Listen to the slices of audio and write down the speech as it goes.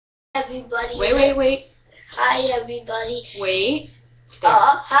Everybody. Wait. Hi, everybody. Wait.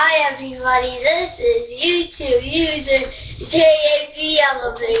 Hi, everybody. This is YouTube user JAB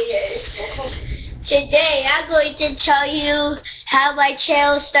Elevators. Today, I'm going to tell you how my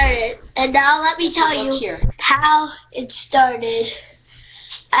channel started. And now, let me tell you how it started.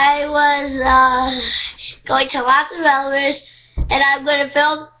 I was going to lots of elevators, and I'm going to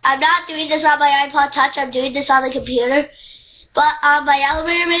film. I'm not doing this on my iPod Touch. I'm doing this on the computer. But on my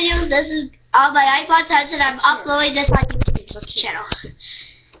elevator videos, this is on my iPod Touch, and I'm uploading this on YouTube channel.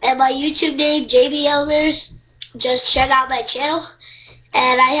 And my YouTube name, JB Elevators. Just check out my channel.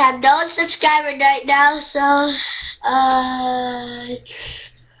 And I have no subscribers right now, so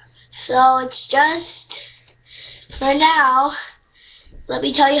it's just for now. Let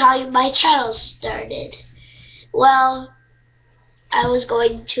me tell you how my channel started. Well, I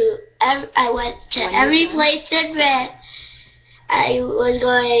went to every place in Brant. I was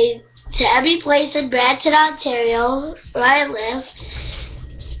going to every place in Brampton, Ontario, where I live.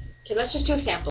 Okay, let's just do a sample.